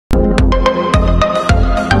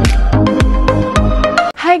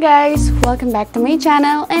guys! Welcome back to my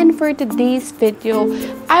channel, and for today's video,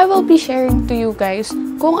 I will be sharing to you guys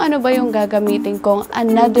kung ano ba yung gagamitin kong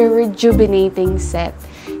another rejuvenating set.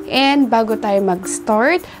 And bago tayo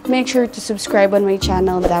mag-start, make sure to subscribe on my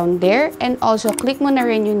channel down there, and also click mo na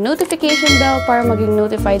rin yung notification bell para maging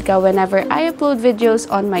notified ka whenever I upload videos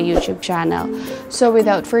on my YouTube channel. So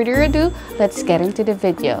without further ado, let's get into the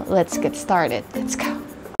video. Let's get started. Let's go!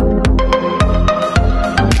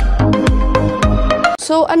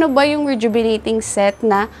 So, ano ba yung rejuvenating set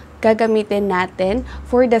na gagamitin natin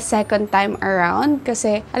for the second time around?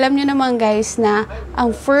 Kasi, alam nyo naman guys na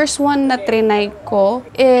ang first one na trinay ko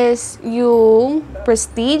is yung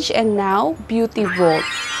Prestige and now Beauty Vault.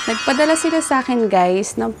 Nagpadala sila sa akin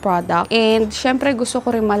guys ng product, and syempre gusto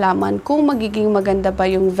ko rin malaman kung magiging maganda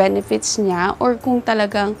ba yung benefits niya or kung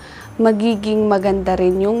talagang magiging maganda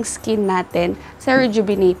rin yung skin natin sa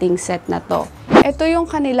rejuvenating set na to. Ito yung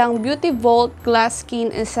kanilang Beauty Vault Glass Skin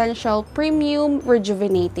Essential Premium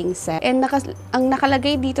Rejuvenating Set. And ang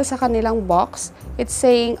nakalagay dito sa kanilang box, it's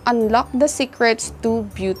saying, unlock the secrets to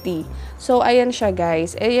beauty. So, ayan siya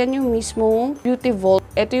guys. Ayan yung mismong Beauty Vault.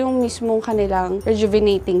 Ito yung mismong kanilang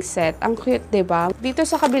rejuvenating set. Ang cute, diba? Dito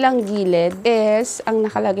sa kabilang gilid is, ang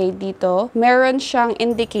nakalagay dito, meron siyang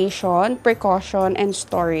indication, precaution, and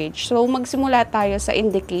storage. So, magsimula tayo sa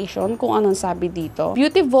indication kung anong sabi dito.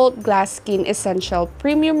 Beauty Vault Glass Skin Essential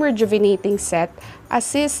Premium Rejuvenating Set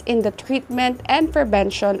assists in the treatment and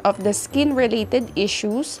prevention of the skin-related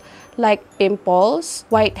issues like pimples,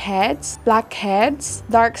 whiteheads, blackheads,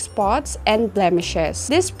 dark spots, and blemishes.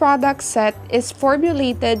 This product set is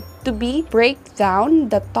formulated to break down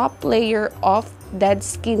the top layer of dead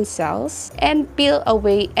skin cells and peel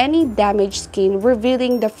away any damaged skin,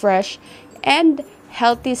 revealing the fresh and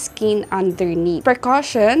healthy skin underneath.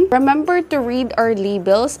 Precaution: remember to read our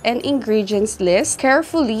labels and ingredients list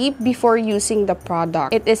carefully before using the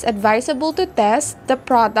product. It is advisable to test the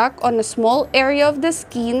product on a small area of the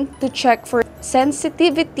skin to check for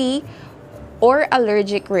sensitivity or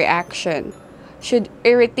allergic reaction. Should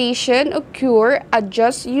irritation occur,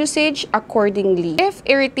 adjust usage accordingly. If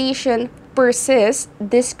irritation persists,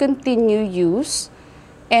 discontinue use,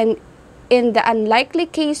 and in the unlikely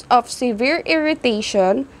case of severe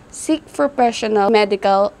irritation, seek professional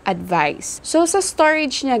medical advice. So, sa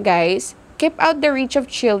storage niya guys, keep out the reach of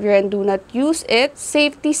children. Do not use it.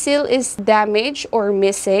 Safety seal is damaged or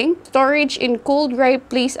missing. Storage in cool, dry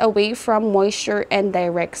place away from moisture and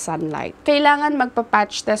direct sunlight. Kailangan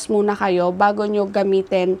magpa-patch test muna kayo bago nyo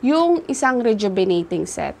gamitin yung isang rejuvenating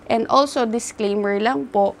set. And also, disclaimer lang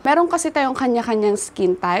po, meron kasi tayong kanya-kanyang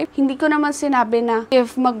skin type. Hindi ko naman sinabi na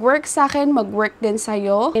if mag-work sa akin, mag-work din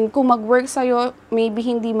sa'yo. And kung mag-work sa'yo, maybe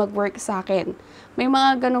hindi mag-work sa akin. May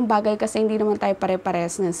mga ganong bagay kasi hindi naman tayo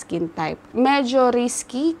pare-pares ng skin type. Medyo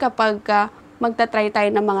risky kapag magta-try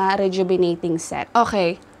tayo ng mga rejuvenating set.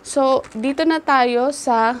 Okay, so dito na tayo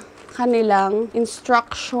sa kanilang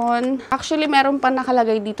instruction. Actually, meron pa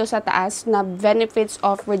nakalagay dito sa taas na benefits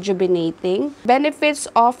of rejuvenating.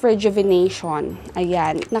 Benefits of rejuvenation.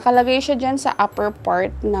 Ayan. Nakalagay siya dyan sa upper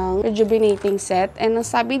part ng rejuvenating set. And ang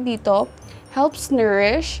sabi dito, helps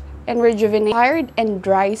nourish and rejuvenate tired and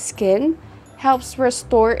dry skin, helps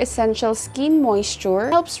restore essential skin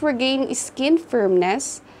moisture, helps regain skin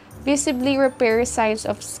firmness, visibly repair signs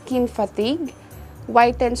of skin fatigue,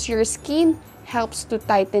 whitens your skin, helps to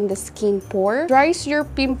tighten the skin pore, dries your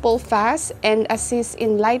pimple fast and assists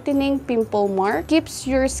in lightening pimple mark, keeps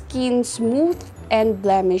your skin smooth and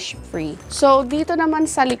blemish-free. So, dito naman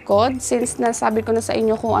sa likod, since nasabi ko na sa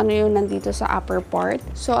inyo kung ano yung nandito sa upper part.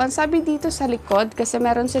 So, ang sabi dito sa likod, kasi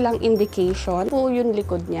meron silang indication, po yung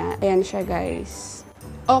likod niya. Ayan siya, guys.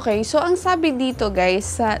 Okay, so ang sabi dito,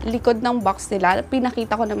 guys, sa likod ng box nila,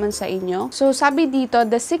 pinakita ko naman sa inyo. So, sabi dito,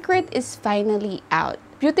 the secret is finally out.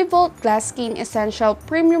 Beauty Vault Glass Skin Essential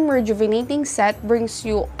Premium Rejuvenating Set brings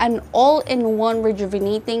you an all-in-one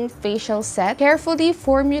rejuvenating facial set, carefully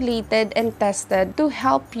formulated and tested to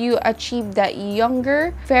help you achieve that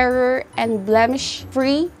younger, fairer, and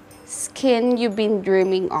blemish-free skin you've been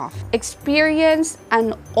dreaming of. Experience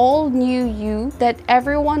an all-new you that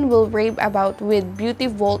everyone will rave about with Beauty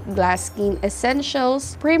Vault Glass Skin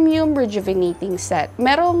Essentials Premium Rejuvenating Set.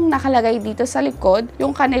 Merong nakalagay dito sa likod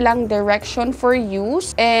yung kanilang direction for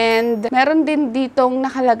use, and meron din ditong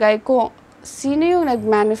nakalagay kung sino yung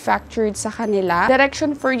nag-manufactured sa kanila.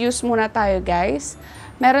 Direction for use muna tayo guys.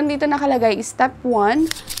 Meron dito nakalagay, Step 1,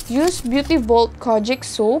 use Beauty Vault Kojic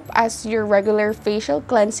Soap as your regular facial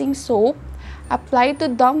cleansing soap. Apply to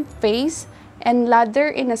damp face and lather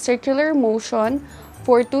in a circular motion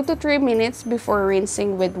for 2 to 3 minutes before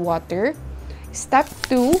rinsing with water. Step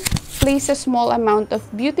 2, place a small amount of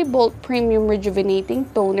Beauty Bolt Premium Rejuvenating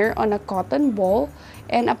Toner on a cotton ball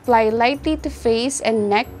and apply lightly to face and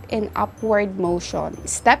neck in upward motion.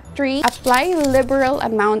 Step 3, apply a liberal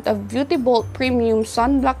amount of Beauty Bolt Premium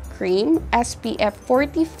Sunblock Cream SPF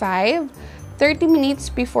 45 30 minutes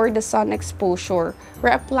before the sun exposure.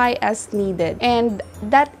 Reapply as needed. And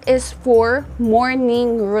that is for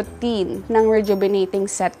morning routine ng rejuvenating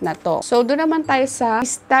set na to. So, doon naman tayo sa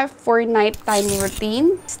step for nighttime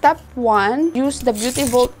routine. Step 1, use the Beauty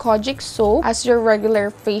Bolt Kojic Soap as your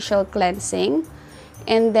regular facial cleansing.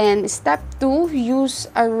 And then, step 2,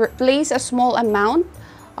 place a small amount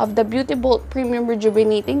of the Beauty Bolt Premium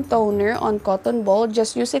Rejuvenating Toner on cotton ball.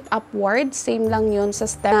 Just use it upward. Same lang yun sa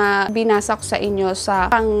step na binasa ko sa inyo sa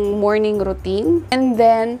pang morning routine. And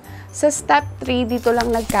then, sa step 3, dito lang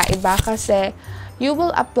nagkaiba kasi you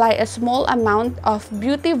will apply a small amount of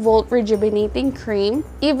Beauty Bolt Rejuvenating Cream.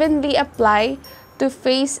 Evenly apply to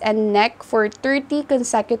face and neck for 30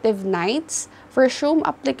 consecutive nights. Resume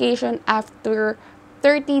application after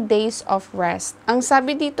 30 days of rest. Ang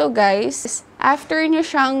sabi dito guys, after nyo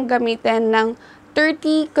siyang gamitin ng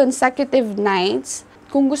 30 consecutive nights,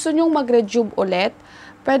 kung gusto nyong mag-rejuve ulit,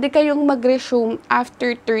 pwede kayong mag-resume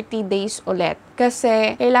after 30 days ulit.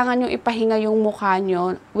 Kasi kailangan nyo ipahinga yung mukha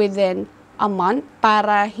nyo within a month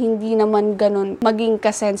para hindi naman ganun maging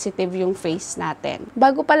kasensitive yung face natin.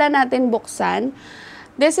 Bago pala natin buksan,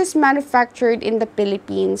 this is manufactured in the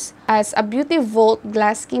Philippines as a Beauty Vault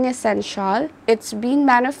Glass Skin Essential. It's been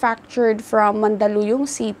manufactured from Mandaluyong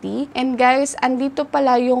City. And guys, andito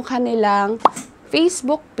pala yung kanilang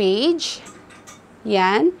Facebook page.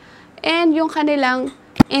 Yan. And yung kanilang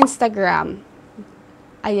Instagram.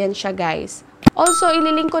 Ayan siya guys. Also,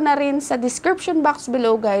 ililink ko na rin sa description box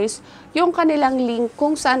below guys yung kanilang link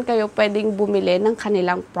kung saan kayo pwedeng bumili ng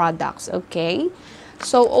kanilang products. Okay?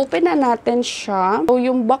 So, open na natin siya. So,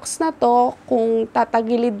 yung box na to, kung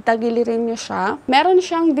tatagilid-tagilirin nyo siya, meron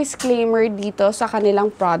siyang disclaimer dito sa kanilang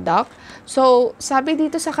product. So, sabi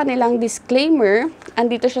dito sa kanilang disclaimer,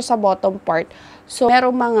 andito siya sa bottom part. So,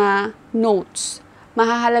 merong mga notes.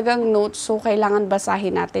 Mahahalagang notes, so kailangan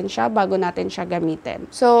basahin natin siya bago natin siya gamitin.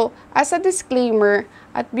 So, as a disclaimer,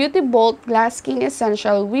 at Beauty Bolt Glass Skin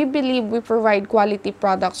Essential, we believe we provide quality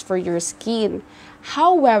products for your skin.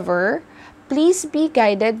 However, please be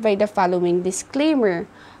guided by the following disclaimer.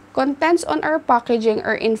 Contents on our packaging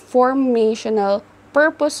are informational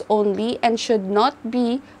purpose only and should not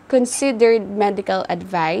be considered medical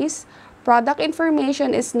advice. Product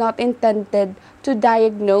information is not intended to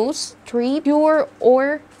diagnose, treat, cure,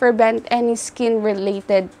 or prevent any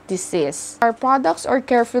skin-related disease. Our products are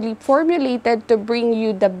carefully formulated to bring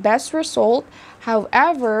you the best result.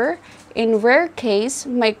 However, in rare case,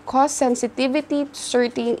 may cause sensitivity to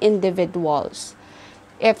certain individuals.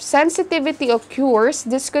 If sensitivity occurs,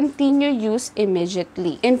 discontinue use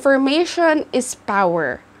immediately. Information is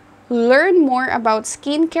power. Learn more about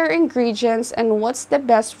skincare ingredients and what's the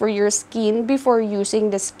best for your skin before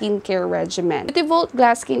using the skincare regimen. Beauty Vault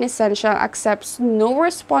Glass Skin Essential accepts no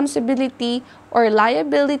responsibility or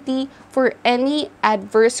liability for any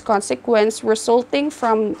adverse consequence resulting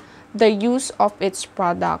from the use of its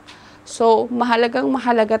product. So,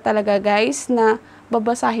 mahalaga talaga guys na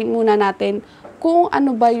babasahin muna natin kung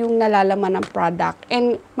ano ba yung nalalaman ng product.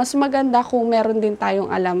 And mas maganda kung meron din tayong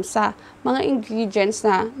alam sa mga ingredients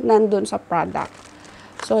na nandun sa product.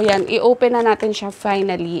 So, yan. I-open na natin siya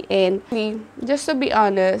finally. And just to be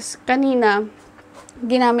honest, kanina,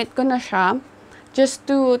 ginamit ko na siya just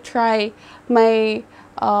to try my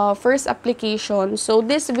first application. So,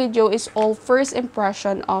 this video is all first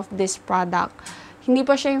impression of this product. Hindi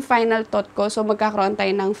pa siya yung final thought ko. So, magkakaroon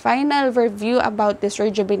tayo ng final review about this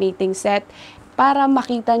rejuvenating set para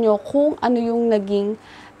makita nyo kung ano yung naging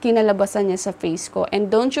kinalabasan niya sa face ko.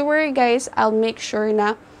 And don't you worry guys, I'll make sure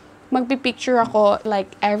na magpipicture ako like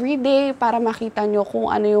every day para makita nyo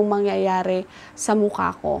kung ano yung mangyayari sa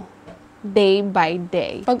mukha ko day by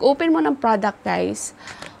day. Pag open mo ng product guys,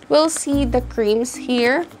 we'll see the creams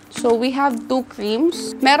here. So, we have two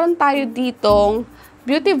creams. Meron tayo ditong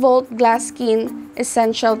Beauty Vault Glass Skin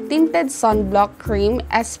Essential Tinted Sunblock Cream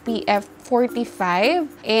SPF 45.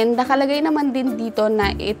 And nakalagay naman din dito na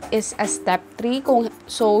it is a step 3.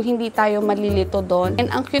 So, hindi tayo malilito doon. And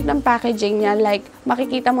ang cute ng packaging niya, like,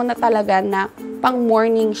 makikita mo na talaga na pang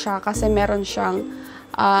morning siya kasi meron siyang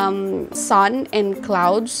sun and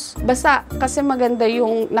clouds. Basta kasi maganda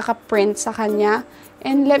yung nakaprint sa kanya.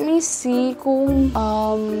 And let me see kung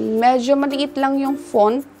medyo maliit lang yung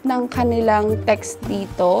font ng kanilang text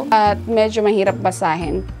dito at medyo mahirap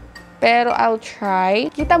basahin. Pero I'll try.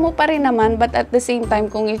 Kita mo pa rin naman, but at the same time,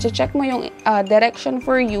 kung i-check mo yung direction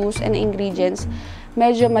for use and ingredients,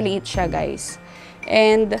 medyo maliit siya, guys.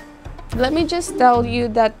 And let me just tell you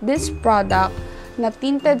that this product na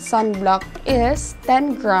tinted sunblock is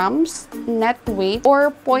 10 grams net weight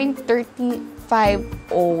or 0.35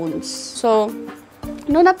 ounce. So,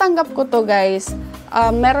 nung natanggap ko to, guys,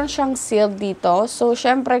 meron siyang seal dito. So,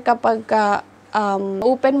 syempre kapag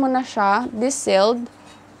open mo na siya, this sealed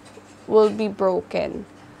will be broken.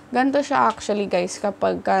 Ganito siya actually, guys,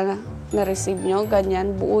 kapag na-receive nyo,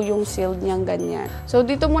 ganyan, buo yung sealed niyang ganyan. So,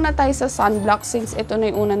 dito muna tayo sa sunblock since ito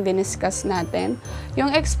na yung unang diniscuss natin.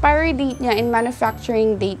 Yung expiry date niya and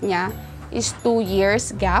manufacturing date niya is 2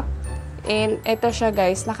 years gap. And ito siya,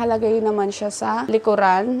 guys, nakalagay naman siya sa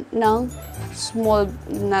likuran ng small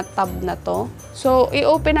na tub na to. So,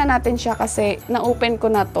 i-open na natin siya kasi na-open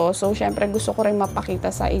ko na to. So, syempre gusto ko rin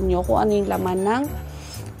mapakita sa inyo kung ano yung laman ng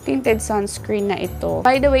tinted sunscreen na ito.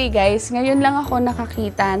 By the way, guys, ngayon lang ako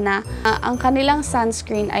nakakita na ang kanilang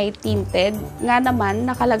sunscreen ay tinted. Nga naman,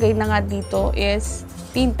 nakalagay na nga dito is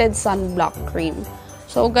tinted sunblock cream.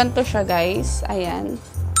 So, ganito siya, guys. Ayan.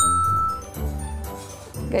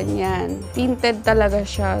 Ganyan. Tinted talaga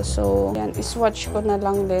siya. So, yan. Iswatch ko na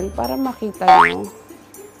lang din para makita nyo.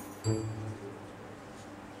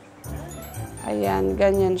 Ayan,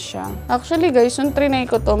 ganyan siya. Actually, guys, yung trinay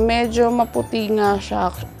ko to, medyo maputi nga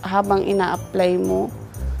siya habang ina-apply mo.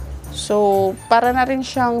 So, para na rin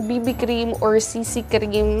siyang BB cream or CC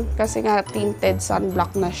cream kasi nga tinted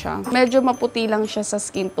sunblock na siya. Medyo maputi lang siya sa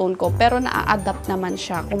skin tone ko, pero na-adapt naman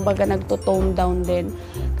siya. Kumbaga, nagto-tone down din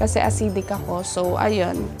kasi acidic ako. So,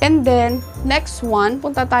 ayun. And then, next one,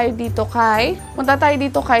 punta tayo dito kay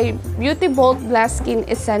Beauty Bold Glass Skin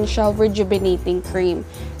Essential Rejuvenating Cream.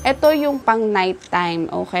 Ito yung pang nighttime,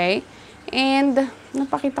 okay? And,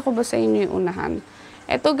 napakita ko ba sa inyo yung unahan?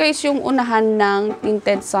 Ito, guys, yung unahan ng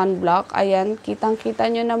tinted sunblock. Ayan, kitang-kita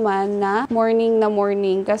nyo naman na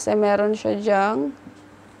morning kasi meron siya dyang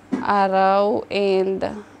araw and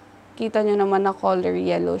kita nyo naman na color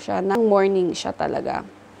yellow siya. Nang morning siya talaga.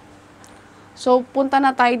 So, punta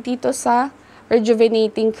na tayo dito sa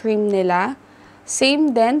rejuvenating cream nila.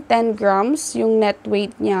 Same din, 10 grams yung net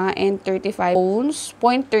weight niya and 35 ounce,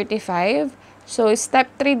 0.35. So,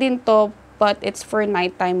 step 3 din to, but it's for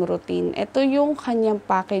nighttime routine. Ito yung kanyang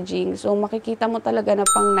packaging. So, makikita mo talaga na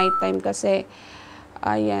pang nighttime kasi,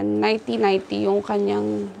 ayan, 90-90 yung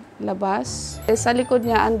kanyang labas. Sa likod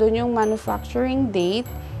niya, andun yung manufacturing date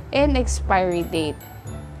and expiry date.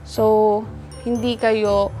 So, hindi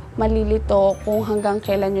kayo malilito kung hanggang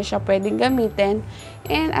kailan nyo siya pwedeng gamitin.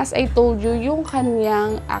 And as I told you, yung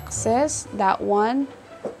kanyang access, that one,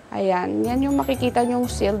 ayan, yan yung makikita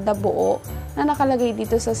nyong sealed na buo na nakalagay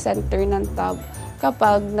dito sa center ng tub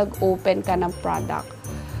kapag nag-open ka ng product.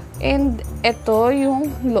 And ito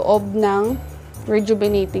yung loob ng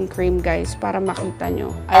rejuvenating cream, guys, para makita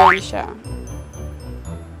nyo. Ayan siya.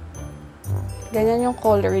 Ganyan yung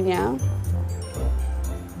color niya.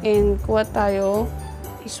 And kuha tayo,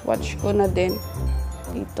 iswatch ko na din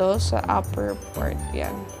dito sa upper part.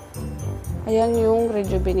 Yan. Ayan yung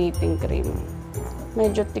rejuvenating cream.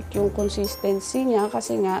 Medyo thick yung consistency niya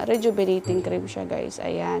kasi nga rejuvenating cream siya, guys.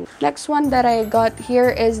 Ayan. Next one that I got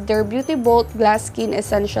here is their Beauty Bold Glass Skin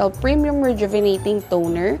Essential Premium Rejuvenating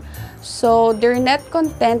Toner. So, their net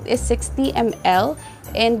content is 60 ml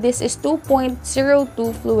and this is 2.02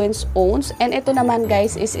 fluence ounce. And ito naman,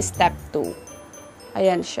 guys, is step 2.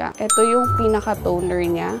 Ayan siya. Ito yung pinaka-toner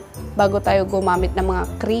niya bago tayo gumamit ng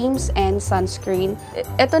mga creams and sunscreen.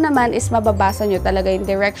 Ito naman is mababasa nyo talaga yung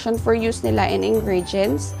direction for use nila and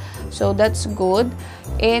ingredients. So, that's good.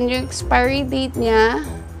 And yung expiry date niya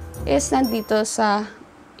is nandito sa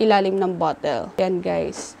ilalim ng bottle. Ayan,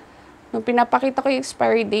 guys. Nung pinapakita ko yung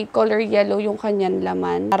expiry date, color yellow yung kanyan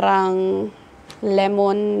laman. Parang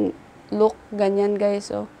lemon look. Ganyan,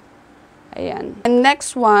 guys. Oh. Ayan. And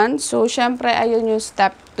next one, so syempre ayun yung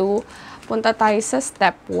step 2. Punta tayo sa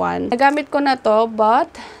step 1. Nagamit ko na to, but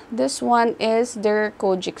this one is their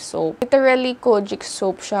Kojic soap. Literally Kojic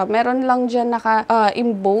soap siya. Meron lang dyan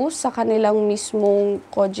naka-emboss sa kanilang mismong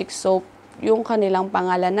Kojic soap yung kanilang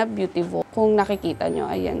pangalan na Beauty Vault. Kung nakikita nyo,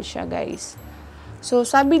 ayan siya, guys. So,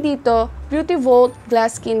 sabi dito, Beauty Vault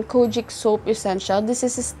Glass Skin Kojic Soap Essential. This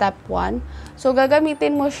is step 1. So,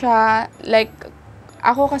 gagamitin mo siya like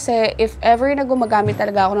ako kasi, if ever na gumagamit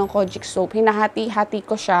talaga ako ng Kojic soap, hinahati-hati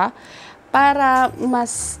ko siya para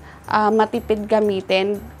mas matipid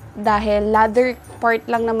gamitin dahil lather part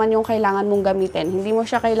lang naman yung kailangan mong gamitin. Hindi mo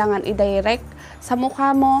siya kailangan i-direct sa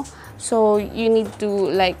mukha mo. So, you need to,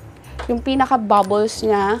 like, yung pinaka-bubbles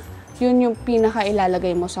niya, yun yung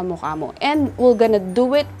pinaka-ilalagay mo sa mukha mo. And we're gonna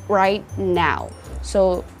do it right now.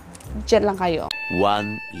 So, dyan lang kayo.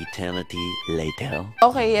 One eternity later.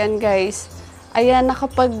 Okay, yan guys. Ayan,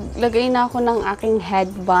 nakapaglagay na ako ng aking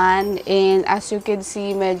headband. And as you can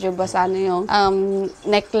see, medyo basa na yung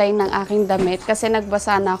neckline ng aking damit. Kasi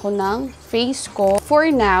nagbasa na ako ng face ko. For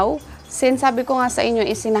now, since sabi ko nga sa inyo,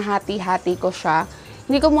 isinahati-hati ko siya.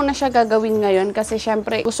 Hindi ko muna siya gagawin ngayon kasi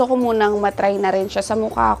syempre gusto ko munang matry na rin siya sa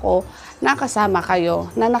mukha ko na kasama kayo.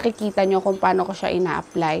 Na nakikita nyo kung paano ko siya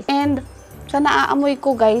ina-apply. And sa naaamoy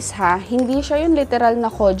ko guys ha, hindi siya yung literal na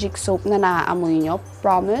kojic soap na naaamoy nyo.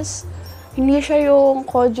 Promise. Hindi siya yung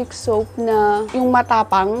kojic soap na yung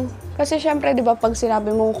matapang. Kasi syempre, di ba, pag sinabi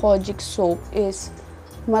mong kojic soap is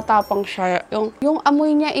matapang siya. Yung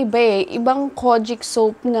amoy niya iba eh. Ibang kojic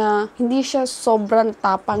soap na hindi siya sobrang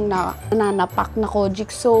tapang na nanapak na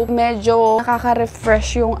kojic soap. Medyo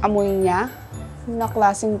nakaka-refresh yung amoy niya na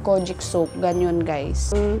klaseng kojic soap. Ganyan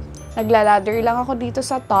guys. Naglalather lang ako dito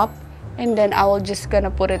sa top. And then, I will just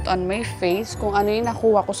gonna put it on my face. Kung ano yung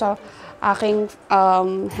nakuha ko sa aking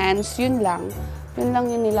hands, yun lang. Yun lang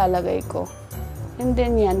yung nilalagay ko. And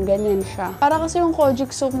then yan, ganyan siya. Para kasi yung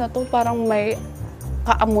kojic soap na to, parang may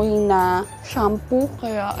kaamoy na shampoo.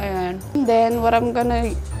 Kaya, ayan. And then, what I'm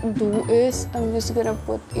gonna do is, I'm just gonna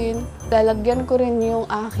put in, lalagyan ko rin yung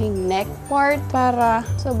aking neck part para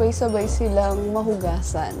sabay-sabay silang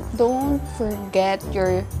mahugasan. Don't forget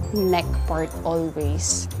your neck part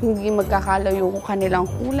always. Hindi magkakalayo kung kanilang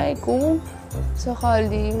kulay kung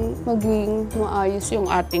sakaling maging maayos yung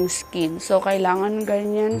ating skin. So, kailangan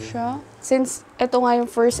ganyan siya. Since ito nga yung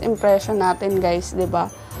first impression natin guys,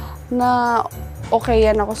 diba? Na okay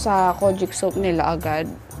yan ako sa kojic soap nila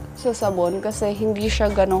agad sa sabon kasi hindi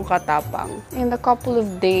siya ganong katapang. In a couple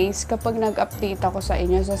of days, kapag nag-update ako sa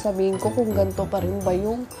inyo, sasabihin ko kung ganito pa rin ba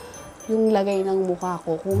yung lagay ng mukha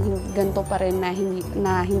ko, kung ganito pa rin na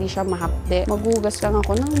hindi siya mahapde. Maghugas lang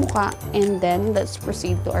ako ng mukha and then let's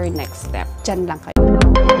proceed to our next step. Diyan lang kayo.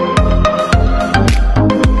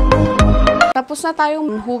 Tapos na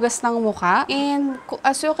tayong hugas ng mukha. And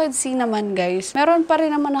as you can see naman guys, meron pa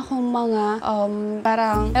rin naman akong mga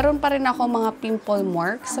meron pa rin ako mga pimple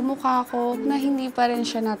marks sa mukha ko na hindi pa rin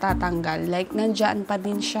siya natatanggal. Like, nandyan pa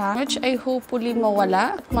din siya. Which I hopefully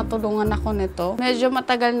mawala at matulungan ako nito. Medyo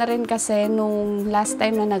matagal na rin kasi nung last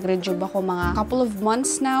time na nag-rejuve ako, mga couple of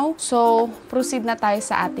months now. So, proceed na tayo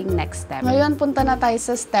sa ating next step. Ngayon, punta na tayo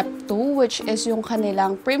sa step 2, which is yung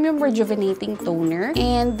kanilang Premium Rejuvenating Toner.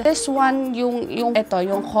 And this one, yung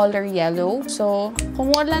color yellow. So,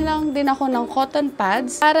 kumuha lang din ako ng cotton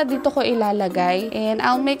pads para dito ko ilalagay. And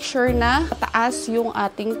I'll make sure na pataas yung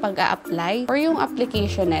ating pag-a-apply or yung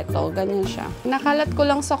application neto. Ganyan siya. Nakalat ko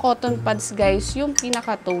lang sa cotton pads, guys, yung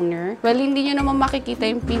pinaka-toner. Well, hindi nyo naman makikita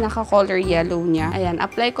yung pinaka-color yellow niya. Ayan,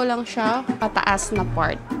 apply ko lang siya pataas na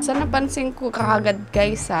part. Sa napansin ko kagad,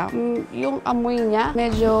 guys, yung amoy niya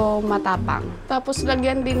medyo matapang. Tapos,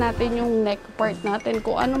 lagyan din natin yung neck part natin.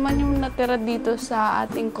 Kung ano man yung natira dito sa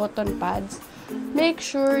ating cotton pads, make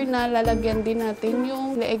sure na lalagyan din natin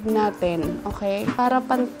yung leeg natin, okay? Para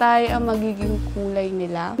pantay ang magiging kulay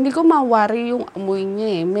nila. Hindi ko mawari yung amoy niya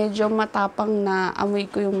eh. Medyo matapang na amoy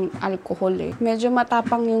ko yung alcohol eh. Medyo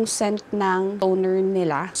matapang yung scent ng toner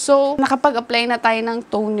nila. So, nakapag-apply na tayo ng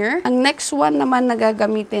toner. Ang next one naman na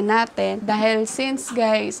gagamitin natin, dahil since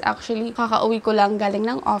guys, actually, kakauwi ko lang galing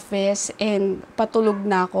ng office and patulog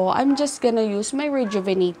na ako, I'm just gonna use my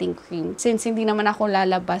rejuvenating cream. Since hindi naman ako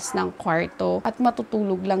lalabas ng kwarto at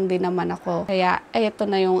matutulog lang din naman ako. Kaya, ito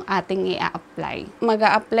na yung ating i-apply.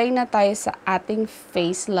 Mag-a-apply na tayo sa ating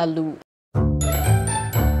face lalo.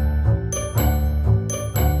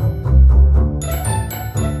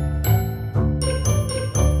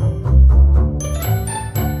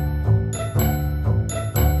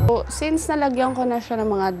 Since nalagyan ko na siya ng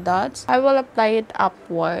mga dots, I will apply it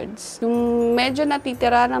upwards. Yung medyo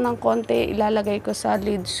natitira na ng konti, ilalagay ko sa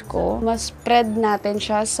lids ko. Mas spread natin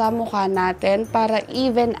siya sa mukha natin para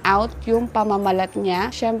even out yung pamamalat niya.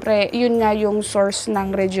 Siyempre, yun nga yung source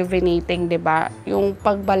ng rejuvenating, diba? Yung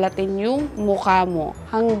pagbalatin yung mukha mo.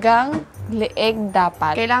 Hanggang leeg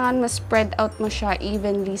dapat. Kailangan ma-spread out mo siya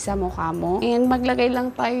evenly sa mukha mo. And maglagay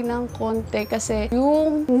lang tayo ng konti kasi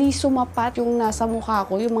yung hindi sumapat yung nasa mukha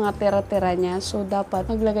ko, yung mga tira-tira niya. So, dapat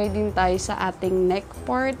maglagay din tayo sa ating neck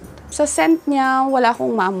part. Sa scent niya, wala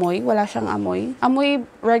akong maamoy. Wala siyang amoy. Amoy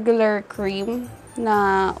regular cream.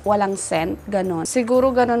 na walang scent, ganon. Siguro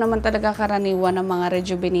ganon naman talaga karaniwan ng mga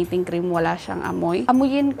rejuvenating cream, wala siyang amoy.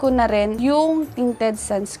 Amuyin ko na rin yung tinted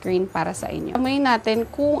sunscreen para sa inyo. Amuyin natin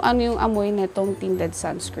kung ano yung amoy nitong tinted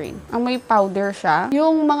sunscreen. Amoy powder siya.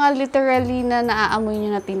 Yung mga literally na naaamoy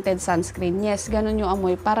nyo na tinted sunscreen, yes, ganon yung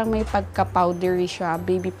amoy. Parang may pagka-powdery siya,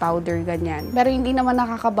 baby powder, ganyan. Pero hindi naman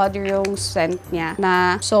nakaka-bother yung scent niya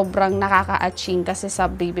na sobrang nakaka-atching kasi sa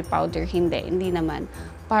baby powder, hindi naman.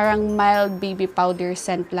 Parang mild baby powder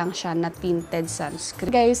scent lang siya na tinted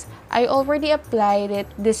sunscreen. Guys, I already applied it.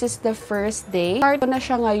 This is the first day. Start ko na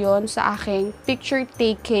siya ngayon sa aking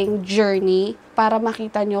picture-taking journey para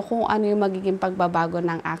makita nyo kung ano yung magiging pagbabago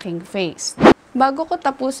ng aking face. Bago ko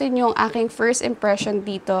tapusin yung aking first impression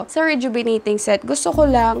dito sa rejuvenating set, gusto ko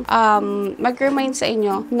lang mag-remind sa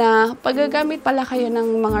inyo na pag gagamit pala kayo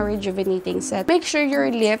ng mga rejuvenating set, make sure your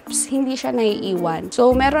lips hindi siya naiiwan.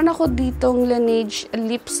 So, meron ako ditong Laneige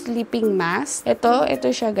Lip Sleeping Mask. Ito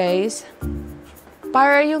siya guys.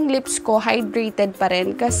 Para yung lips ko hydrated pa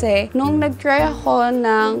rin kasi nung nag-try ako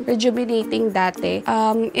ng rejuvenating dati,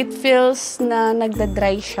 it feels na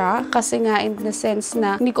nagda-dry siya kasi nga in the sense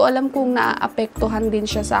na hindi ko alam kung naaapektuhan din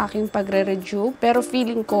siya sa aking pagre-rejuve, pero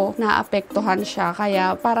feeling ko naaapektuhan siya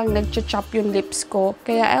kaya parang nag-chop yung lips ko.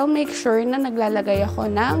 Kaya I'll make sure na naglalagay ako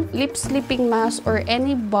ng lip sleeping mask or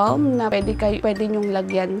any balm na pwede nyong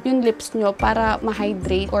lagyan yung lips nyo para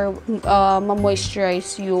ma-hydrate or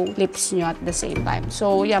ma-moisturize yung lips nyo at the same time.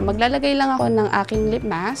 So, yeah, maglalagay lang ako ng aking lip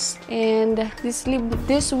mask and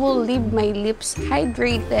this will leave my lips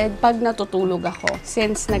hydrated pag natutulog ako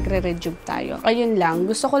since nagre-rejuve tayo. Ayun lang,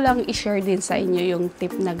 gusto ko lang i-share din sa inyo yung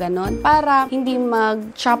tip na ganon para hindi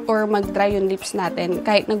mag-chop or mag-dry yung lips natin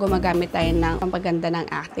kahit na gumagamit tayo ng pampaganda ng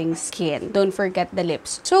ating skin. Don't forget the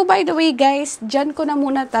lips. So, by the way guys, dyan ko na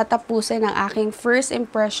muna tatapusin ang aking first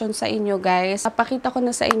impression sa inyo guys. Napakita ko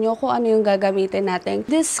na sa inyo kung ano yung gagamitin natin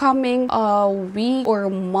this coming week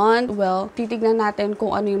or month. Well, titignan natin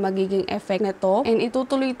kung ano yung magiging effect nito and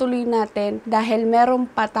itutuloy-tuloy natin dahil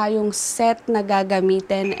meron pa tayong set na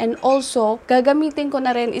gagamitin and also gagamitin ko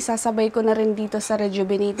na rin, isasabay ko na rin dito sa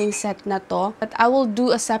rejuvenating set na to, but I will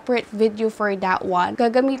do a separate video for that one.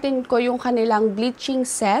 Gagamitin ko yung kanilang bleaching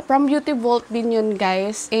set from Beauty Vault din yun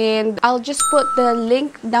guys, and I'll just put the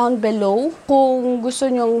link down below kung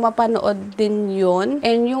gusto nyong mapanood din yun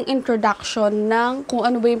and yung introduction ng kung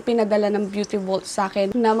ano ba yung pinadala ng Beauty Vault sa akin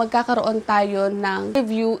na magkakaroon tayo ng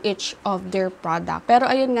review each of their product. Pero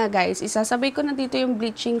ayun nga guys, isasabay ko na dito yung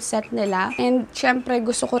bleaching set nila and syempre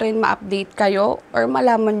gusto ko rin ma-update kayo or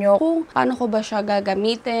malaman nyo kung paano ko ba siya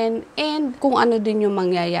gagamitin and kung ano din yung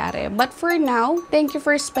mangyayari. But for now, thank you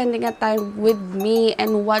for spending a time with me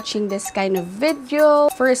and watching this kind of video.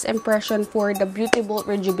 First impression for the Beauty Vault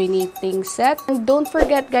Rejuvenating Set. And don't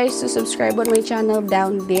forget guys to subscribe on my channel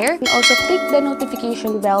down there and also click the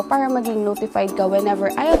notification bell para maging notified ka whenever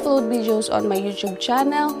I upload videos on my YouTube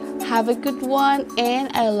channel. Have a good one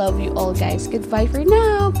and I love you all guys. Goodbye for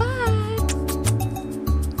now. Bye!